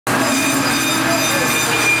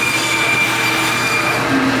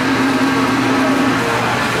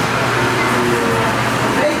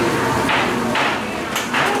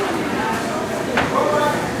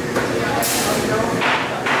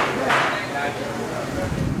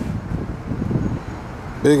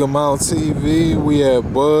Big Amount TV. We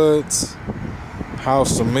at Bud's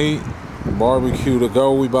House of Meat, barbecue to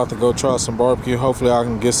go. We about to go try some barbecue. Hopefully I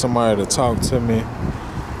can get somebody to talk to me.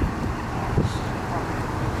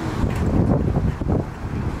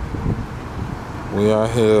 We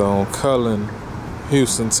out here on Cullen,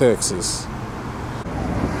 Houston, Texas.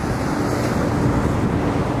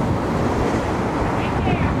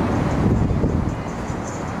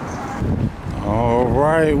 All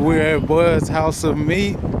right, we're at Bud's House of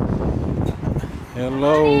Meat.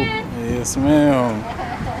 Hello. Yes, ma'am.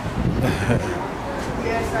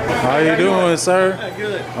 How you doing, sir?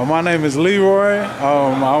 Good. My name is Leroy.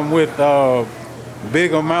 I'm with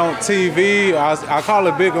Big Amount TV. I call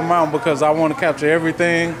it Big Amount because I want to capture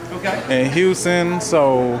everything in Houston.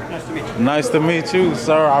 So nice to meet you,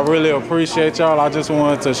 sir. I really appreciate y'all. I just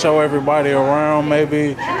wanted to show everybody around,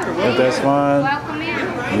 maybe, if that's fine. Welcome in.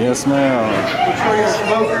 Yes, ma'am.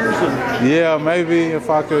 Smokers and Yeah, maybe if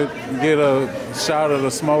I could get a shot of the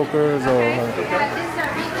smokers or.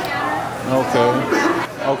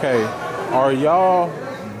 Okay. Are y'all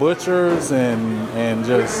butchers and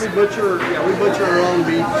just? we butcher our own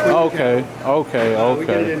beef. Okay. We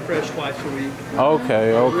get it in fresh twice a week.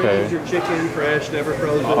 Okay. Your chicken fresh, never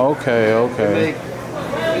frozen. Okay. We make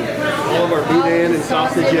all of our boudin and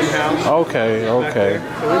sausage in house. Okay. So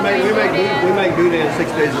we make boudin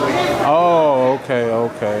 6 days a week. Oh, okay.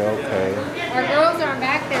 Our girls are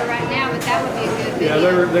back there right now, but that would be a good video. Yeah,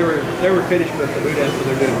 they were finished with the boudin, so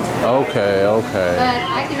they're good. Okay. But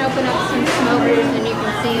I can open up some smokers and you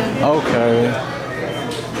can see them. Okay.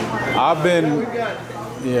 I've been, We've got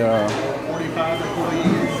yeah. 45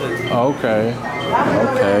 employees. Okay.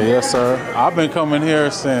 Yes, sir. I've been coming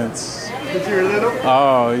here since. Since you were little?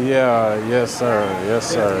 Oh, yeah. Yes, sir.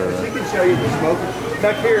 We can show you the smoker.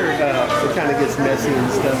 Back here, it kind of gets messy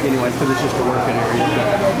and stuff anyways, because it's just a working area.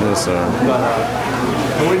 Yes, sir. But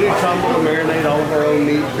we do tumble and marinate all of our own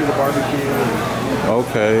meat through the barbecue.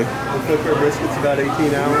 Okay. We cook our briskets about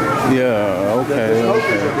 18 hours. Yeah, The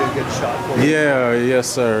smokers would be a good shot for you. Yeah, yes,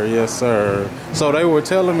 sir. So they were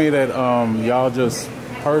telling me that y'all just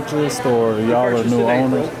purchased or y'all are purchased new in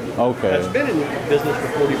owners? April. Okay. It's been in business for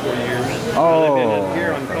 44 years. Oh. I've been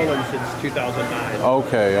here on Cullen since 2009.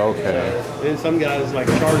 Okay. And some guys like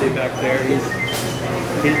Charlie back there,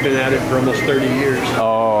 he's been at it for almost 30 years.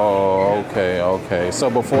 Oh, okay. So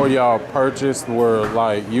before y'all purchased, were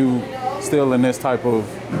like you still in this type of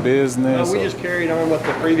business? We just carried on with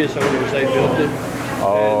the previous owners. They built it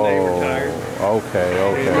and they retired.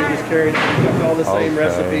 Okay. And we just carried on, took all the same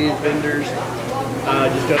recipes, vendors,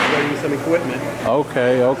 just upgrading some equipment.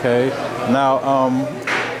 Okay. Now,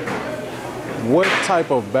 what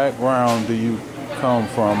type of background do you come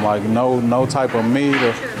from? Like no type of meat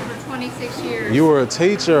or? For 26 years. You were a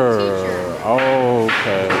teacher.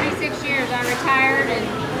 Okay. 26 years. I retired and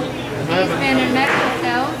he's been in medical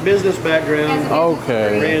sales. Business background.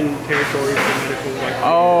 Okay. Ran territories for medical, like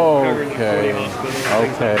covering the 40 hospitals, things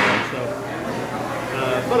like that.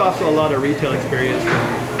 So, but also a lot of retail experience.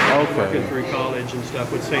 Working through college and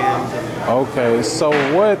stuff with Sam's. Okay, so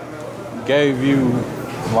what gave you,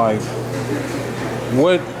 like,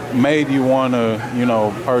 what made you want to,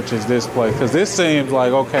 purchase this place? Because this seems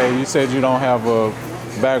like, okay, you said you don't have a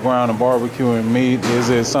background in barbecuing meat. Is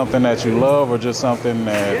it something that you love or just something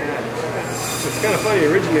that... It's kind of funny.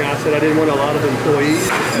 Originally, I said I didn't want a lot of employees.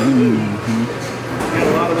 Had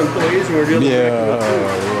a lot of employees and we were dealing with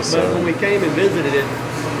food. But when we came and visited it,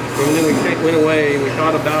 and then we went away and we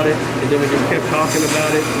thought about it, and then we just kept talking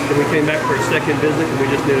about it. Then we came back for a second visit, and we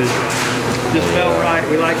just knew it just felt right.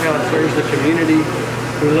 We like how it serves the community.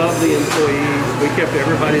 We love the employees. We kept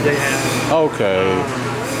everybody they had. Okay.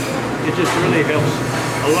 It just really helps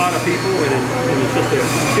a lot of people, and it's just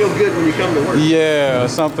feel good when you come to work. Yeah,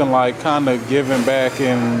 something like kind of giving back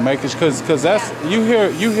and making, because that's you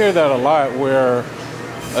hear that a lot, where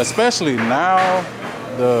especially now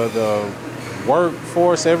the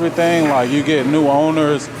workforce, everything, like you get new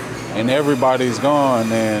owners and everybody's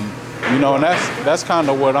gone, and and that's kind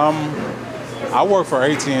of what I work for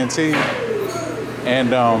AT&T,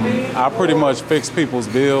 and I pretty much fix people's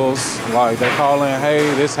bills. Like they call in,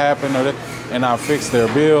 hey, this happened, and I fix their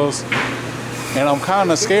bills. And I'm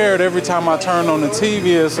kind of scared every time I turn on the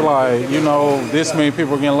TV. It's like, this many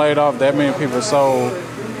people getting laid off, that many people. So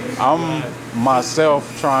I'm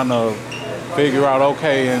myself trying to figure out,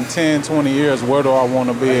 okay, in 10, 20 years, where do I want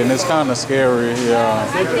to be? And it's kind of scary. Yeah.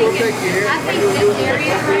 I think this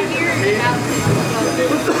area right here is about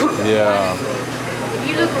to. Yeah. If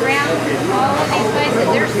you look around, all of these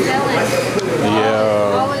places, they're selling.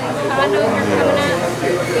 Yeah. All of these condos are coming up.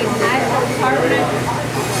 These nice apartments.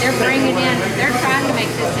 they're bringing in, they're trying to make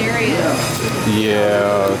this area.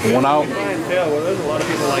 Yeah. When I clientele, well, there's a lot of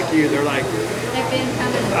people like you. They're like, They've been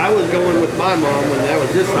coming. I was going with my mom when that was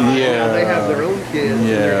this time. Yeah. Now they have their own kids. And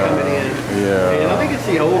they're coming in. Yeah. And I think it's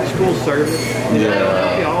the old school service. Yeah. They'll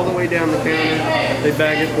help you all the way down the counter. They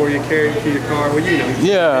bag it for you, carry it to your car. Well, you know.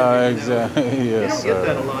 Yeah, exactly. Yes, You don't get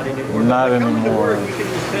that a lot anymore. Not but coming anymore. To work, you can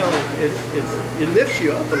just tell it lifts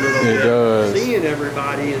you up a little bit. It does. Seeing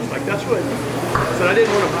everybody, it's like that's what. So I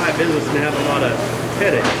didn't want to buy a business and have a lot of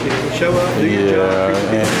headaches. You know, show up, do your job.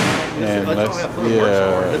 Let's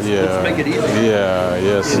make it easy. Yeah,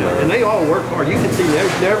 yes, sir. And they all work hard. You can see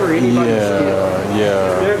there's never anybody. You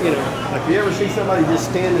know, like you ever see somebody just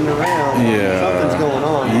standing around, something's going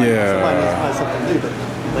on. Like somebody needs to find something to do. But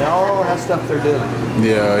they all have stuff they're doing.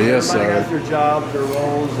 Yeah, yes, sir. Everybody has their jobs, their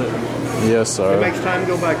roles, and yes, sir. it makes time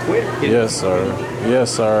go by quick. Yes, sir.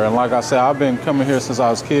 Yes, sir. And like I said, I've been coming here since I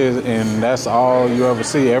was a kid, and that's all you ever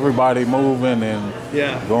see. Everybody moving and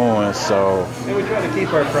going. So. And we try to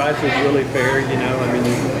keep our prices really fair. You know, I mean,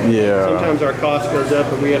 sometimes our cost goes up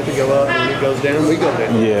and we have to go up, and when it goes down, we go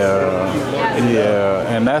down. Yeah.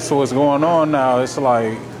 And that's what's going on now. It's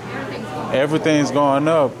like everything's going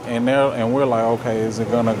up, and we're like, okay, is it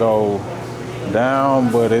gonna go down?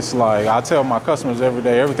 But it's like I tell my customers every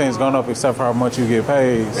day, everything's gone up except for how much you get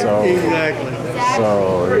paid. So exactly.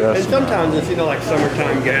 So yes. And sometimes it's like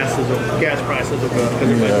summertime gas prices will go up because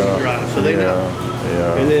everybody's dry, so they know.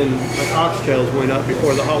 Yeah. And then like oxtails went up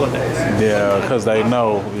before the holidays. Yeah, because they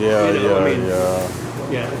know. Yeah.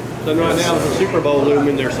 So right now with the Super Bowl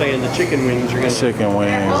looming, they're saying the chicken wings are going to. Chicken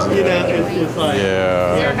wings. You know, it's like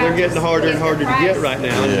they're getting harder and harder to get right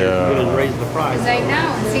now. And they're going to raise the price. They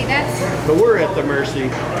know. See, that's. But we're at the mercy.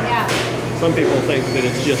 Yeah. Some people think that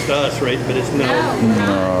it's just us, right? But it's no.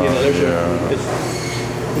 You know,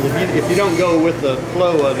 if you don't go with the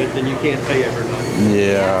flow of it, then you can't pay everybody.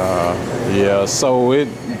 Yeah. So it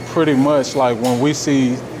pretty much like when we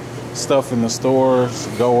see stuff in the stores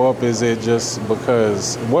go up, is it just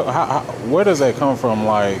because where does that come from?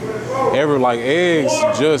 Like eggs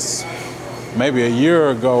just maybe a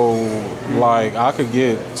year ago, like I could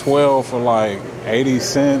get 12 for like 80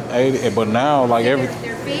 cents, but now like their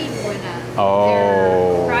feed went up.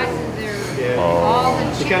 Oh. Their prices, all the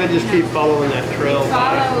you kind of just keep following that trail.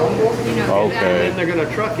 Okay. And then they're going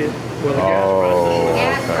to truck it with the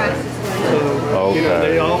gas prices. So, you know,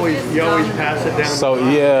 you always pass it down. So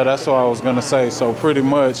that's what I was gonna say. So pretty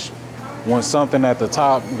much, when something at the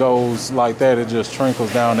top goes like that, it just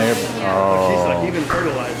trickles down to everything. She's like even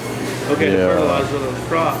fertilizer. Okay, to fertilize those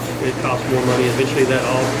crops, it costs more money. Eventually, that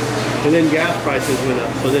all, and then gas prices went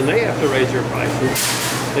up. So then they have to raise their prices.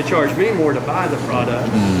 They charge me more to buy the product.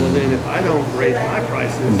 Well, then if I don't raise my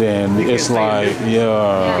prices, then it's like, you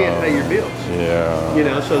can't pay your bills. Yeah. You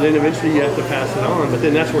know, so then eventually you have to pass it on. But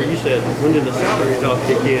then that's where you said, when did the salaries all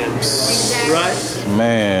kick in? Right?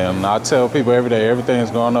 Man, I tell people every day,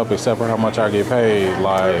 everything's going up except for how much I get paid.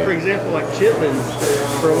 Like, for example, like chitlins,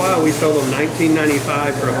 for a while we sold them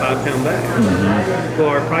 $19.95 for a 5-pound bag. Well,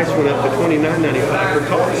 our price went up to $29.95 for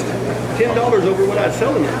cost. $10 over what I'd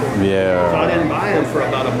sell them for. Yeah. So I didn't buy them for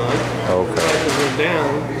about a month. Okay. Prices went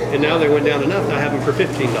down, and now they went down enough that I have them for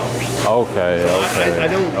 $15. Okay. So I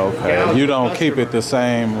don't. Okay. You don't keep it the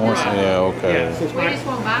same once. Right. Yeah. Okay. We just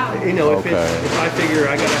won't buy them. You know, if I figure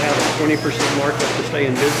I got to have a 20% markup to stay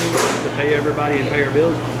in business, to pay everybody and pay our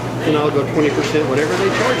bills, then I'll go 20% whatever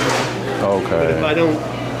they charge me. Okay. But if I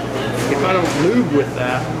don't move with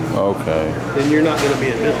that, then you're not going to be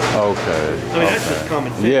in business. Okay. I mean, that's just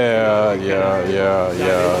common sense. Yeah.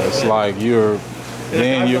 It's like you're.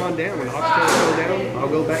 And if I've gone down, when oxtails go down, I'll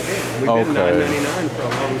go back down. We've been $9.99 for a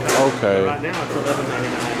long time. Okay. Right now it's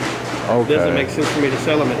 $11.99. Okay. It doesn't make sense for me to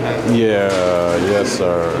sell them at 9. Yes,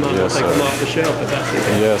 sir. I'm Yes, take them sir. off the shelf if that's the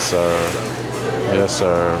case. Yes, sir. Yes,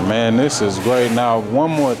 sir. Man, this is great. Now,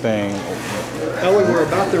 one more thing. We're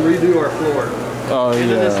about to redo our floor. Oh,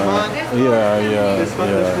 End of this month. This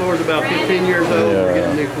month, this floor is about 15 years old. We're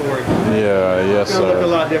getting a new floor. Yes, It's going to look a sir.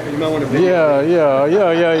 lot different. You might want to video.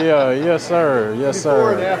 Yes, sir. Yes,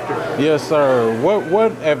 Before and sir. after. Yes, sir.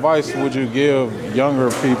 What advice would you give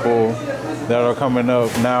younger people that are coming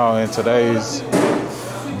up now in today's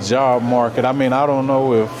job market? I mean, I don't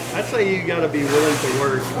know if. I'd say you got to be willing to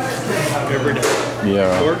work every day.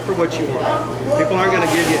 Yeah. Work for what you want. People aren't going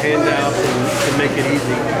to give you handouts and make it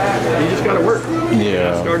easy. You just got to work.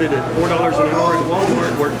 Yeah. I started at $4 an hour at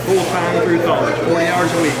Walmart, worked full time through college, 40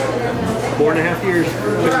 hours a week. 4.5 years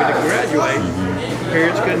took me to graduate.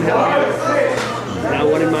 Parents couldn't help me out. And I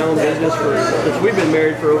wanted my own business since we've been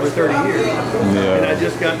married for over 30 years. And I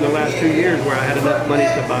just got in the last 2 years where I had enough money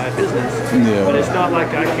to buy a business. But it's not like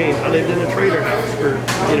I lived in a trailer house for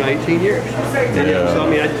 18 years. And so I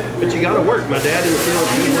mean, but you got to work. My dad instilled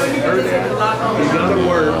her dad. You got to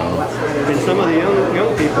work. And some of the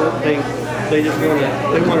young people think they just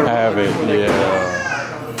want to have it.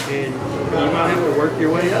 And you might have to work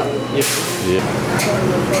your way up.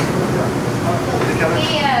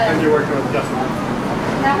 You're working with customers.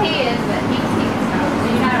 No, he is, but he's not.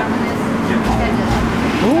 So you're not on this.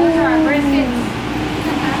 Those are our briskets.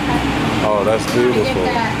 Oh, that's beautiful.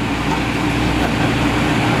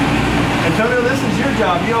 Antonio, this is your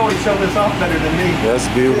job. You always show this off better than me. That's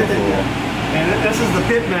beautiful. And this is the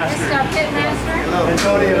pit master. This is our pit master. Hello,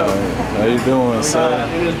 Antonio. How you doing, sir?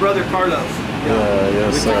 And his brother Carlos.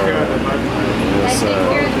 Yes, sir. They take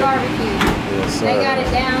care of the barbecue. Yes, sir. They got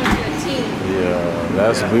it down to a T. Yeah,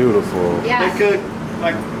 that's beautiful. Yeah. They cook,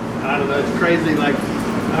 like, I don't know, it's crazy. Like,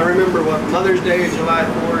 I remember Mother's Day, July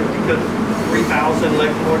 4th, we cooked 3,000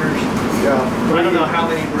 leg quarters. Yeah. I don't know how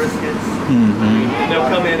many briskets. I mean, they'll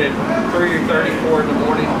come in at 3 or 34 in the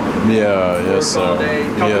morning. Yes, sir. All day.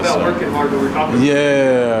 Talk about working hard. We're talking.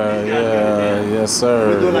 Yes,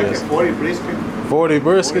 sir. We do like a 40 brisket. 40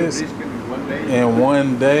 briskets in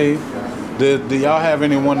one day. Do y'all have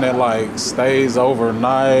anyone that like stays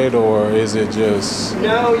overnight, or is it just?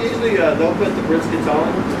 No, usually they'll put the briskets on,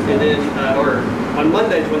 and then or on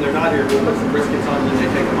Mondays when they're not here, we'll put some briskets on, and then they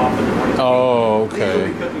take them off in the morning. Oh, okay. These will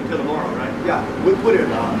be cooking till tomorrow, right? Yeah, we put it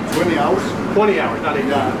 20 hours. 20 hours, not 8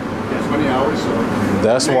 hours. Yeah, 20 hours. So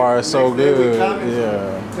that's why it's so good.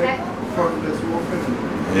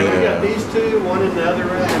 And we got these two, one in the other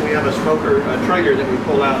room, and we have a smoker, a trailer that we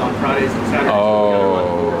pull out on Fridays and Saturdays.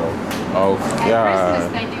 Oh, At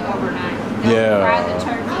Christmas they do overnight. They'll fry the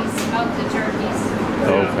turkeys, smoke the turkeys.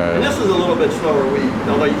 Okay. And this is a little bit slower week,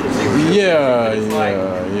 although you can see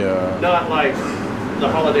not like the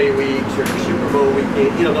holiday weeks or Super Bowl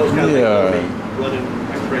weekend, those kind of things will be running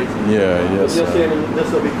like crazy. Yes, sir. You'll see them,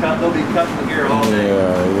 they'll be cutting here all day.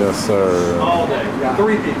 Yes, sir. All day.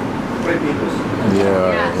 3 people. 3 people.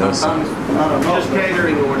 Sometimes not enough. Just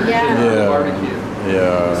catering orders and barbecue.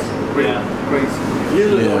 Crazy.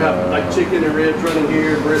 Usually we'll have like chicken and ribs running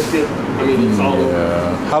here, brisket. I mean, it's all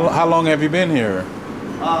over. How long have you been here?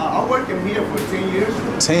 I'm working here for 10 years.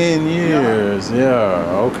 10 years,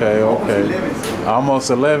 okay. Almost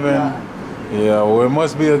 11. Yeah, well, it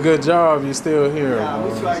must be a good job. You're still here. Yeah,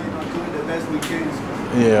 we try, doing the best we can.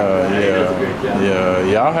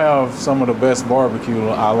 Y'all have some of the best barbecue.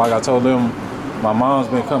 Like I told them, my mom's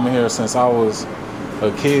been coming here since I was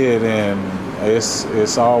a kid, and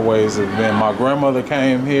it's always been. My grandmother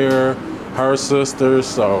came here, her sisters,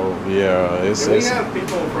 so we have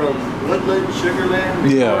people from Woodland, Sugarland,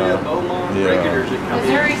 Victoria, Beaumont, regulars that come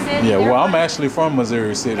Missouri in. City. Yeah, well, I'm actually from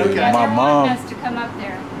Missouri City. Okay. My mom has to come up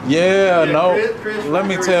there. Chris let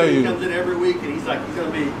me from tell Missouri you. City comes in every week, and he's like, he's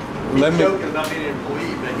going to be joking about being an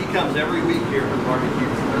employee, but he comes every week here for the barbecue.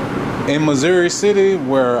 In Missouri City,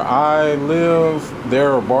 where I live,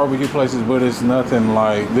 there are barbecue places, but it's nothing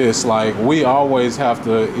like this. Like, we always have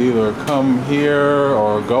to either come here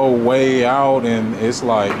or go way out, and it's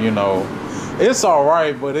like, it's all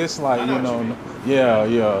right, but it's like,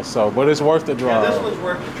 so, but it's worth the drive. Yeah, this one's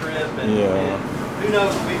worth the trip, and who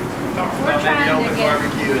knows, we talked about maybe open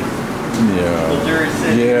barbecue in Missouri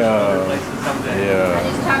City or other places someday. I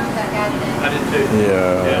just talked to that guy today. I did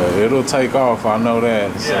too. It'll take off, I know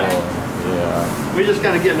that. So, we're just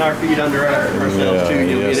kind of getting our feet under ourselves too.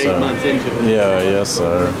 You'll get 8 months into it. Yes,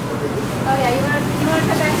 sir. Oh yeah, you want to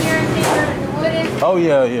come back here and see where the wood is? Oh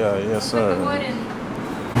yes, sir. Put the wood in.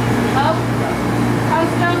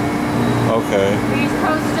 Costo. Okay. We use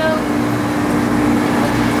Costo.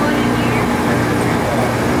 Put the wood in here.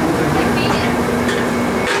 They feed it.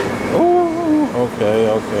 Ooh, okay.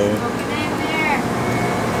 Smoke it in there.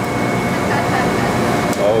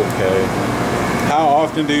 Okay. How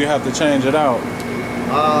often do you have to change it out?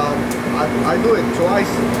 I do it twice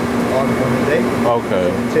on a day.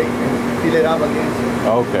 Okay. Fill it up again.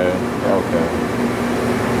 Okay.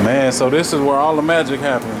 Man, so this is where all the magic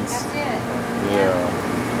happens. That's it.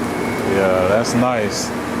 Yeah, that's nice.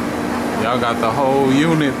 Y'all got the whole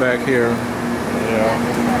unit back here. Yeah.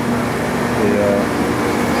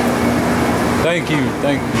 Thank you.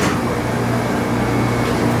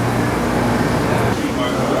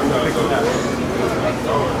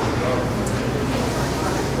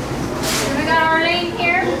 We got Arlene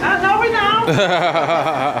here. No, we don't.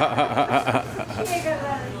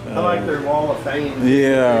 I like their wall of fame.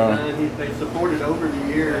 Yeah. They supported over the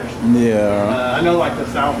years. Yeah. I know like the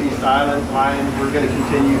Southeast Island Lions, we're going to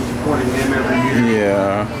continue supporting them every year.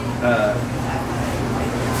 Yeah.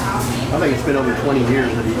 I think it's been over 20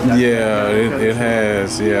 years that he's done. Yeah, it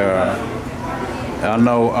has. Yeah. I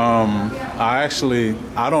know.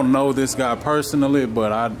 I don't know this guy personally,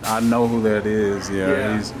 but I know who that is.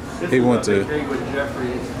 Yeah. He went to. With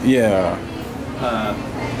Jeffrey. Yeah.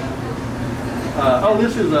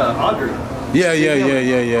 This is Audrey. Yeah.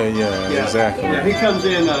 Exactly. Yeah, he comes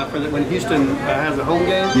in when Houston has a home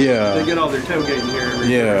game. Yeah. They get all their tailgating here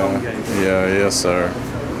every home game. Yeah. Yes, sir.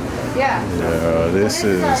 Yeah. Yeah. This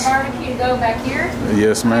is our barbecue to go back here.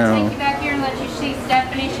 Yes, I'll ma'am. take you back here and let you see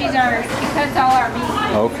Stephanie. She cuts all our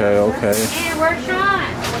meat. Okay. And where's Sean?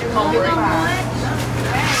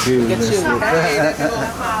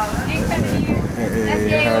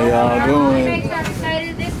 Hey, how y'all doing?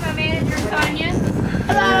 This is my manager, Sonia.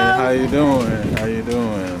 Hello. How you doing?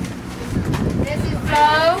 This is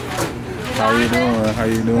Flo. How you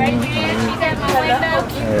doing? Right here, she's at my window.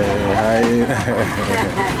 Hey, how you?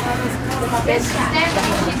 This is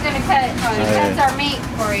Stephanie. She's gonna cut. She cuts our meat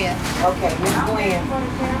for you. Okay, Miss Gwen.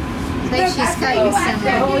 I think she's cutting some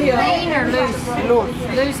lean or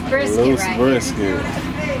loose brisket Loose right brisket. here.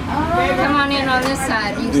 Come on in on this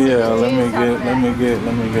side. You can see Yeah, the let me juice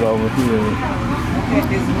off get over here.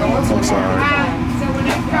 I'm sorry.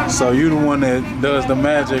 that. So you the one that does the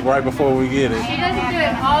magic right before we get it. She doesn't do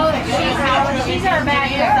it all. She's our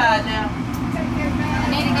backup. I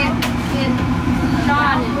need to get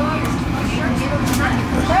Sean in here.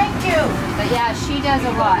 Thank you. But yeah, she does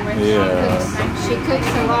a lot. Yeah. She cooks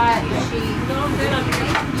a lot.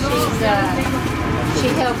 She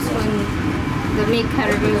helps when the meat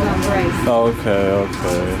cutter goes on break. Okay.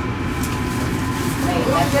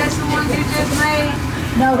 That's the one you just made?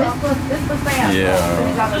 No, this was Sam.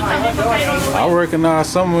 Yeah. I recognize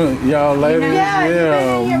some of y'all ladies.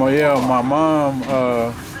 Yeah. My mom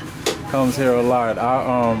comes here a lot.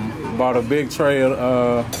 I bought a big tray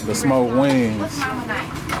of the smoked wings.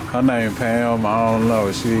 Her name Pam. I don't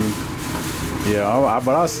know.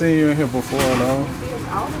 But I've seen you in here before though.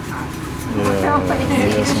 Yeah.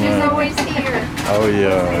 Yes, She's ma'am. always here. Oh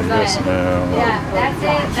yeah. Yes, ma'am. Yeah, that's it.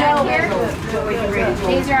 Right here.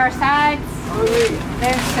 These are our sides.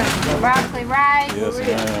 There's some broccoli rice. Yes,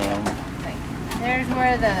 ma'am. There's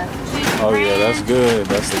where the cheese Oh yeah, that's good.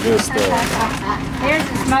 That's the good stuff. Here's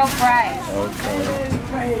the smoked rice.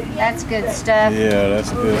 Okay. That's good stuff. Yeah,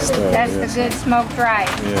 that's good stuff. That's yes. the good smoked rice.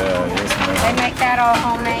 Yeah, yes, They ma'am. make that all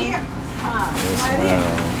homemade. Yes,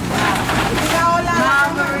 ma'am.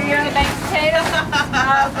 Maria, the baked potato.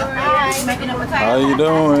 How you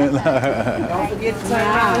doing? Don't forget to turn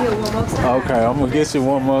around here one more time. Okay, I'm gonna get you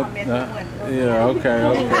one more. Yeah, okay.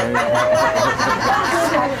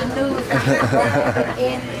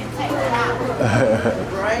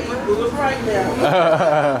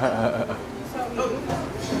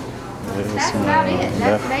 That's about it.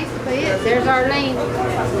 That's basically it. There's Arlene.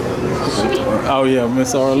 Oh yeah,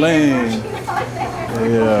 Miss Arlene.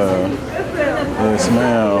 Yeah. Yes,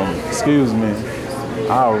 ma'am. Excuse me.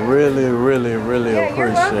 I really Yeah, you're welcome.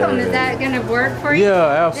 appreciate Is it. that going to work for you?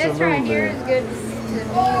 Yeah, This right here is absolutely. good to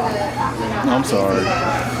be I'm sorry.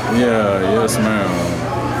 Yeah, yes, ma'am.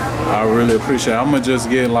 I really appreciate it. I'm gonna just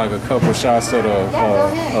get like a couple shots of the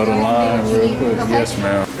line real quick. Okay. Yes,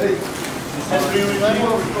 ma'am.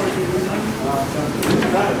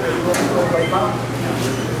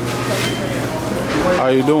 How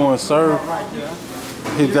you doing, sir?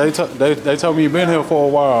 They told me you've been here for a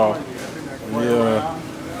while. Yeah.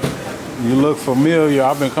 You look familiar.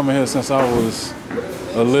 I've been coming here since I was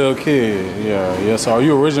a little kid. Yeah, yeah. So are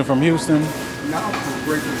you originally from Houston? No, from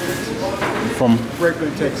Briskets, Texas. From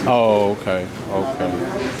Briskets, Texas. Oh, okay.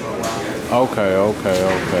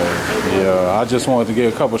 Yeah, I just wanted to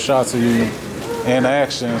get a couple shots of you in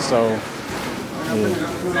action, so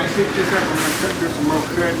When I pick this up, I'm going to cut this some more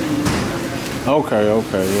cut.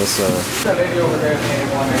 okay, yes sir. That lady over there,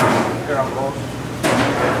 one there, boss.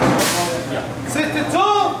 62!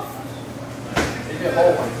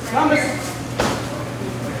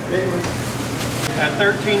 At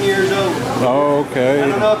 13 years old. Oh, I okay.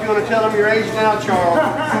 don't know if you want to tell him your age now,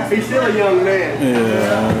 Charles. He's still a young man.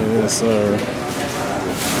 Yeah, yes sir.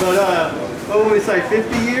 But what would we say,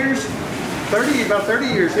 50 years? 30, about 30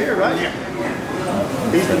 years here, right? Yeah.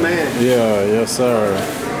 He's the man. Yeah, yes sir.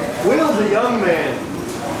 Will's a young man.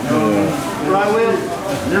 Yeah. Right, Will?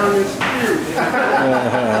 Young in spirit.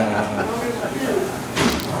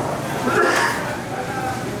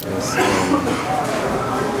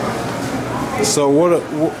 So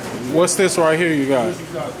what's this right here you got? This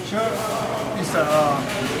is a chuck. It's is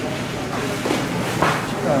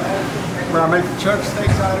where I make the chuck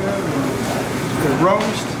steaks out of, and the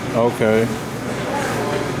roast. Okay.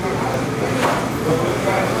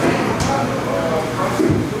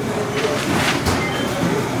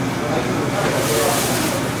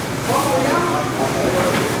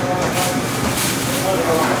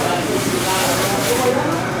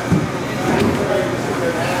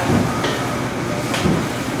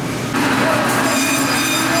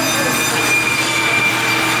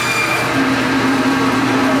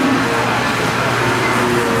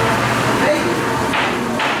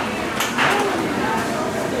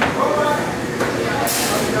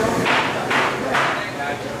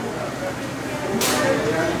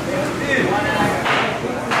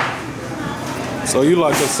 So you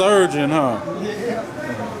like a surgeon, huh? Yeah.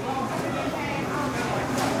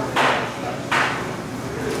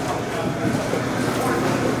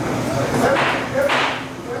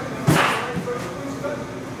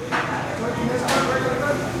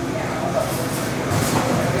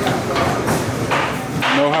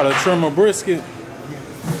 Know how to trim a brisket?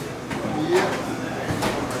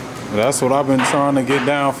 That's what I've been trying to get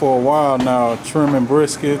down for a while now, trimming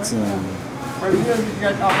briskets and. Well, you got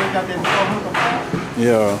that hook up.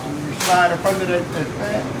 Yeah. You slide up under that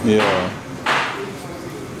fat. Yeah.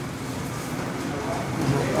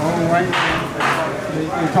 Oh, wait.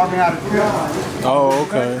 You're talking how to cook. Oh,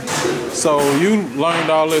 okay. So you learned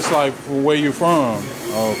all this like from where you from?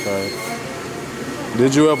 Okay.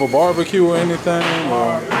 Did you ever barbecue or anything?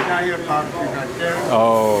 Or? Now you're barbecue right there.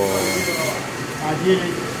 Oh. I did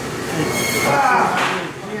it.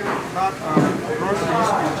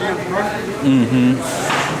 Mm-hmm.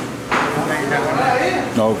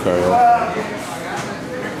 Okay.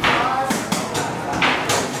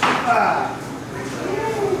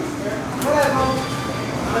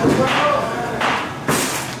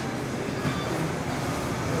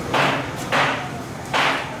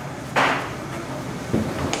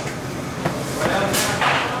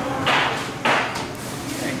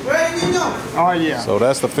 Oh yeah. So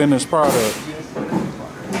that's the finished product.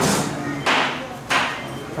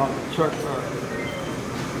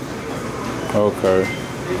 Okay.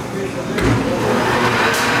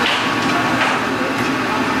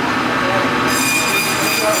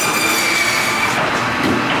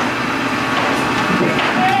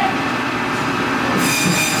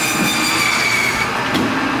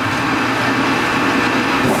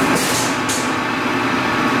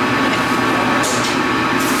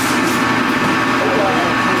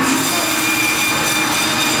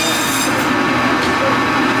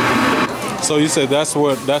 So you said that's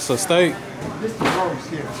a steak? This is roast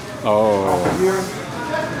here. Oh. Here,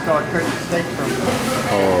 start cutting steak from.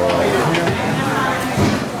 Oh.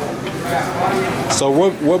 So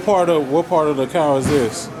what part of the cow is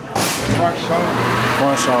this? Front shoulder.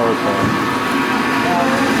 Front shoulder part.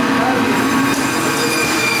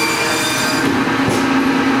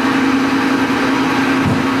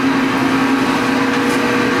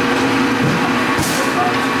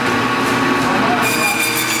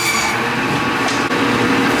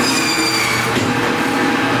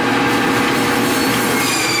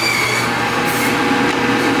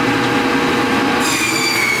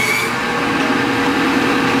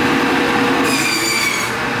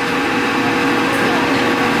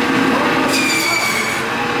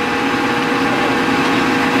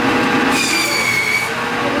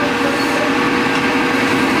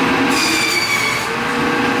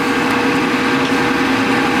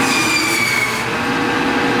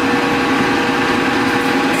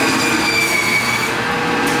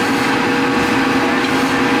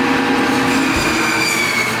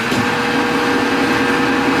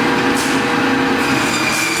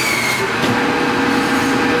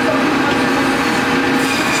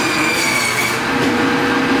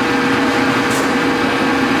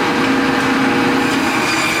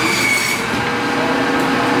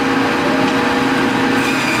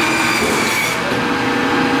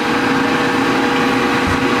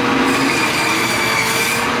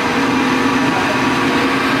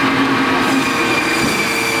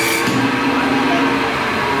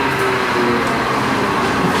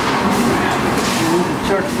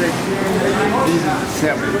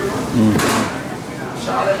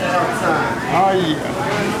 Oh yeah.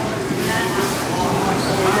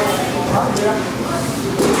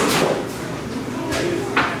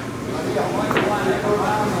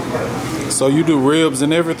 So you do ribs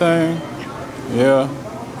and everything? Yeah.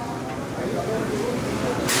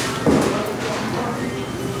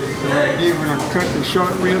 Yeah, when I cut the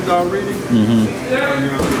short ribs already, Mm-hmm.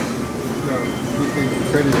 we can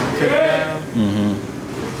cut it down. Mm-hmm.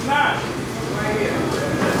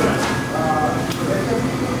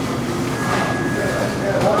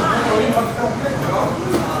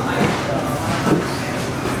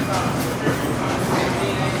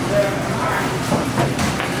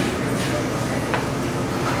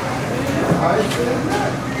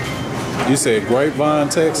 You said Grapevine,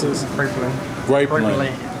 Texas? Grapeland.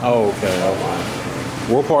 Grapeland. Oh, okay,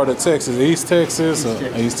 okay. What part of Texas? East Texas? East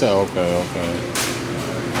Texas. East Texas. Okay, okay.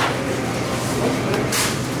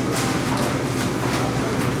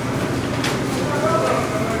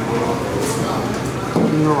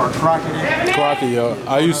 You know where Crockett is? Crockett,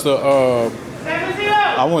 I used to,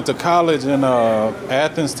 I went to college in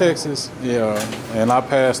Athens, Texas. Yeah, and I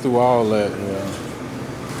passed through all that, yeah.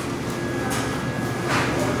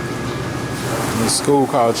 A school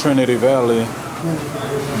called Trinity Valley.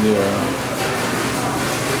 Yeah.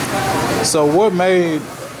 So what made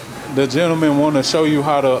the gentleman want to show you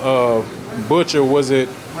how to butcher? Was it?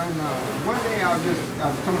 One day I was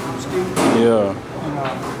coming from school. Yeah.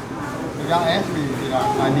 The guy asked me if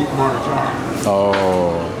I need more of a job.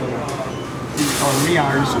 Oh. He told me I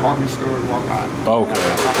used to walk in the store and walk out. Okay.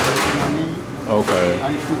 Okay. I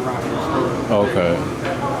used to around the store. Okay.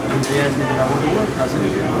 And they asked me if I wanted to work. I said,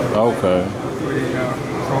 yeah. Okay.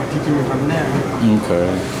 So teaching me from there. Okay.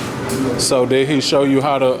 So did he show you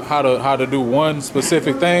how to do one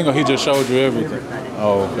specific thing, or he just showed you everything?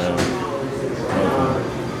 Oh, okay.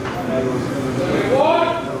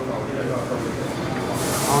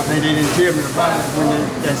 They didn't tell me about it when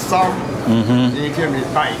they saw me. They didn't tell me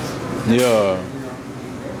it bites. Yeah.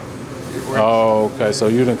 Oh, okay. So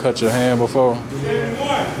you didn't cut your hand before? When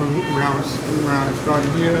I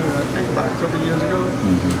started here, I think about a couple of years ago,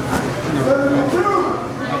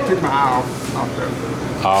 I took my eye off there.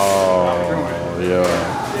 Oh, yeah.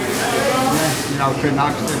 I couldn't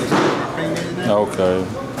oxygen to my fingers in there. Okay.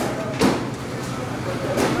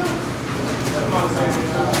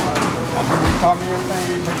 They taught me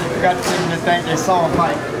everything, but they forgot to tell me the thing they saw a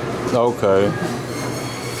bite. Okay.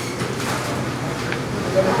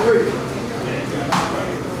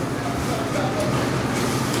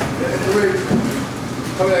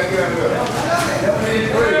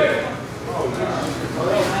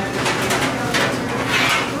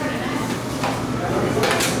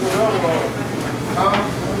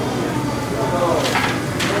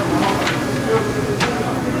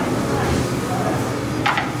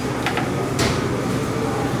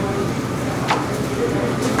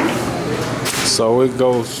 So it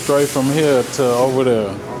goes straight from here to over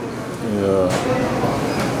there. Yeah.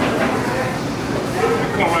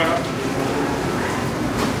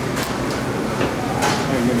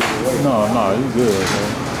 No, you good, man.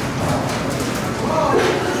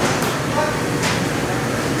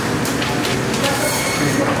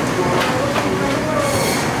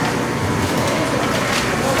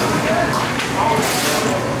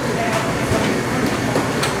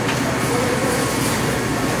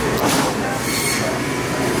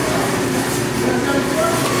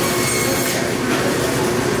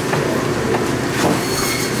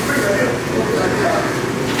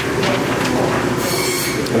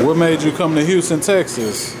 What made you come to Houston,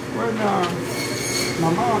 Texas? Well, my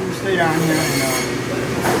mom used to stay down here,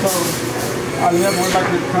 and so I never went back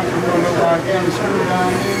to the country for a little while. I came to school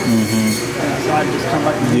down here, so I just come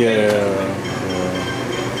back to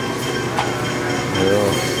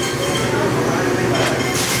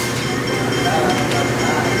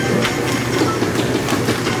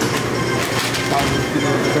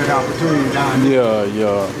good opportunity down here.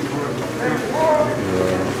 Yeah.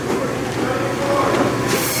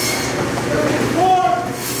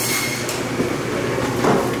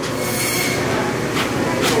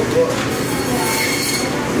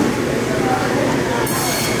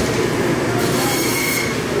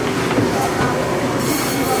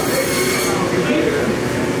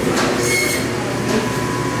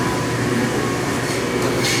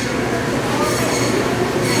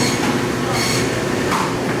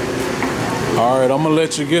 All right, I'm gonna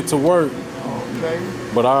let you get to work,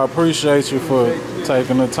 but I appreciate you for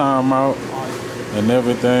taking the time out and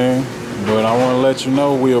everything. But I want to let you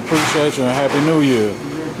know we appreciate you and Happy New Year.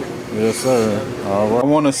 Yes, sir. All right. I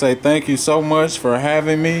want to say thank you so much for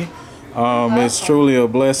having me. It's truly a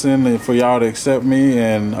blessing for y'all to accept me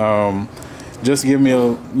and just give me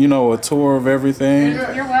a tour of everything.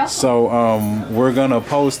 You're welcome. So we're gonna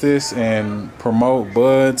post this and promote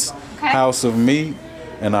Bud's House of Meat.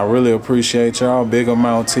 And I really appreciate y'all, Big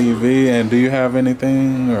Amount TV. And do you have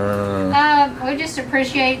anything? Or we just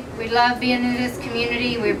appreciate, we love being in this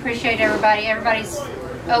community. We appreciate everybody. Everybody's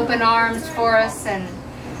open arms for us, and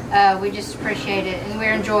we just appreciate it, and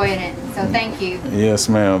we're enjoying it. So thank you. Yes,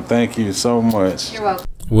 ma'am. Thank you so much. You're welcome.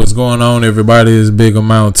 What's going on, everybody? It's Big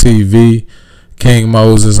Amount TV. King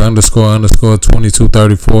Moses _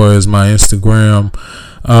 2234 is my Instagram.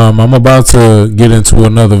 I'm about to get into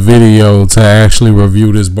another video to actually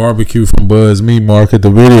review this barbecue from Bud's Meat Market. The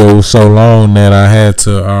video was so long that I had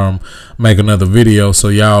to make another video. So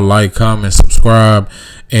y'all like, comment, subscribe,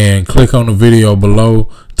 and click on the video below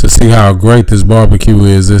to see how great this barbecue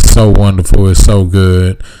is. It's so wonderful. It's so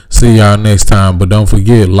good. See y'all next time. But don't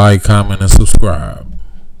forget, like, comment, and subscribe.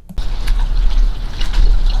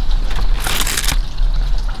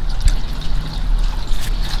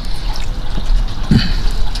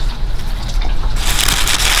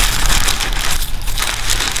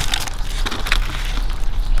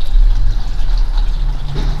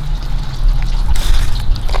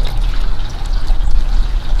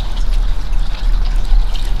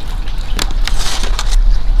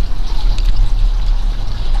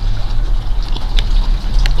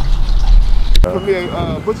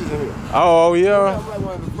 Butchers in here. Oh yeah.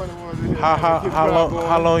 How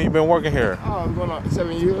How long you been working here? Oh, it's going on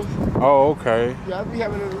 7 years. Oh, okay. Yeah, I be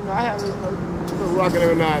having I have a rocking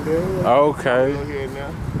every now and then. Okay. Here and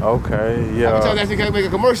now. Okay. Yeah. I be asking, can I make a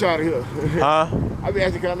commercial out of here? Huh? I be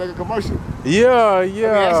asking, can I make a commercial? Yeah. I be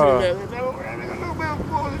asking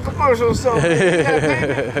commercial or something.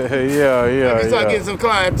 Yeah. I start getting some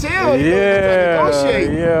clientele. Yeah.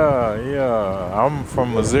 I'm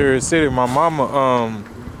from Missouri City. My mama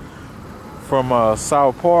from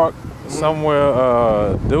South Park,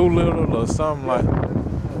 somewhere Doolittle or something like.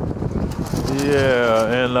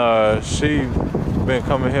 Yeah, and she been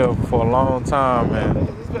coming here for a long time, man.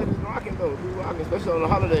 This place is rocking though. We rocking, especially on the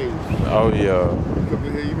holidays. Oh yeah. You come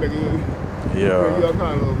in here, you make it. Yeah. You all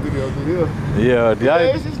kind of little videos through here. Yeah. It's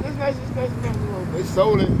nice. They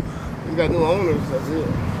sold it. You got new owners. That's it.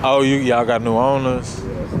 Oh, y'all got new owners?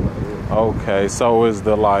 Yeah, that's about it. Okay, so is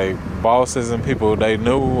the like bosses and people they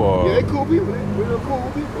knew, or? Yeah, they cool people. They real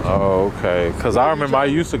cool people. Oh, okay. Cause I remember I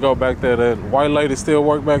used to go back there. That white lady still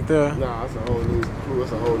work back there? Nah, it's a whole new crew.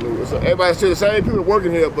 It's a whole new. Everybody's still the same people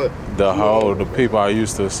working here, but The people I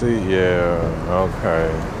used to see. Yeah.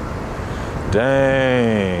 Okay.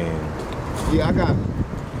 Dang. Yeah, I got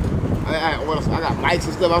mics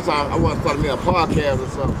and stuff. I want to start me a podcast or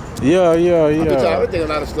something. Yeah. I be thinking a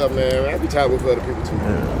lot of stuff, man. I be trying to work for other people too.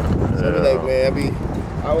 So I be like, man,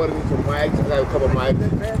 I ordered me some mics. I got a couple mics.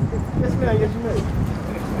 Yes, man. Yes, you may.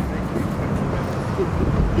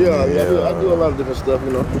 Yeah. I do a lot of different stuff,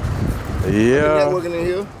 you know. Yeah. Networking in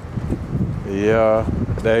here. Yeah.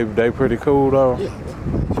 They pretty cool though. Yeah.